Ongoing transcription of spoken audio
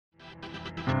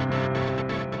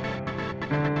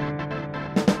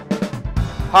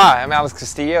Hi, I'm Alex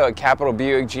Castillo at Capitol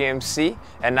Buick GMC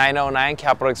at 909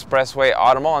 Capitol Expressway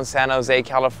Automall in San Jose,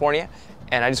 California.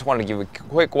 And I just wanted to give a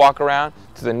quick walk around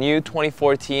to the new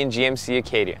 2014 GMC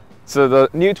Acadia. So the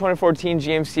new 2014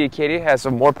 GMC Acadia has a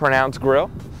more pronounced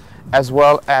grille, as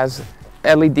well as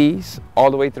LEDs all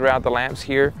the way throughout the lamps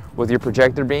here with your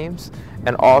projector beams,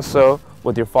 and also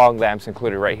with your fog lamps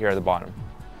included right here at the bottom.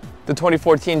 The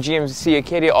 2014 GMC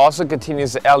Acadia also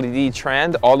continues the LED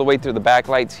trend all the way through the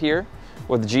backlights here,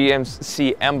 with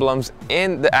GMC emblems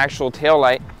in the actual tail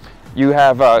light. You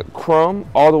have chrome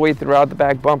all the way throughout the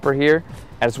back bumper here,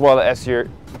 as well as your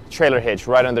trailer hitch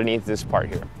right underneath this part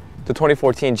here. The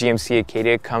 2014 GMC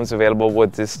Acadia comes available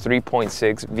with this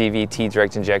 3.6 VVT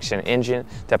direct injection engine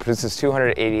that produces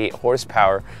 288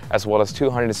 horsepower as well as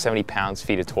 270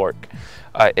 pounds-feet of torque.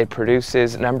 It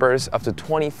produces numbers up to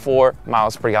 24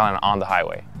 miles per gallon on the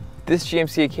highway. This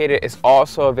GMC Acadia is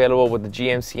also available with the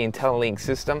GMC IntelliLink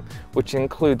system, which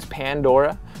includes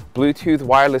Pandora, Bluetooth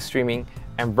wireless streaming,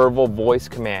 and verbal voice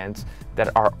commands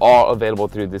that are all available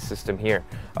through this system here.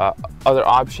 Other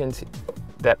options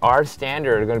that are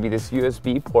standard are going to be this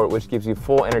USB port, which gives you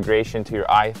full integration to your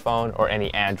iPhone or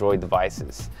any Android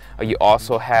devices. You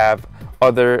also have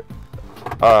other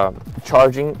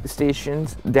charging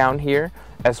stations down here,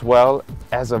 as well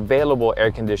as available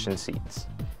air-conditioned seats.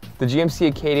 The GMC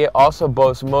Acadia also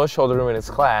boasts most shoulder room in its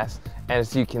class, and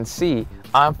as you can see,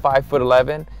 I'm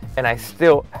 5'11", and I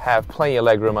still have plenty of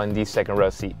legroom on these second row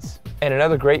seats. And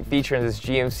another great feature in this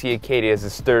GMC Acadia is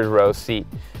this third row seat.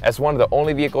 As one of the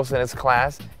only vehicles in its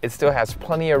class, it still has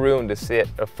plenty of room to sit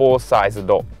a full-size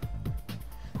adult.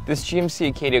 This GMC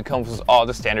Acadia comes with all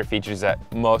the standard features that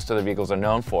most other vehicles are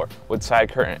known for, with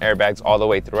side curtain airbags all the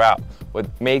way throughout. What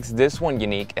makes this one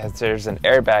unique is there's an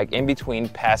airbag in between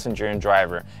passenger and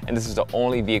driver, and this is the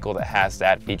only vehicle that has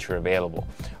that feature available.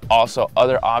 Also,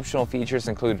 other optional features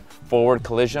include forward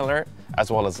collision alert, as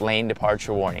well as lane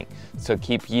departure warning, to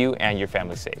keep you and your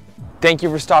family safe. Thank you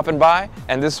for stopping by,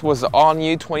 and this was the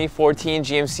all-new 2014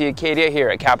 GMC Acadia here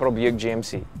at Capitol Buick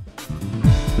GMC.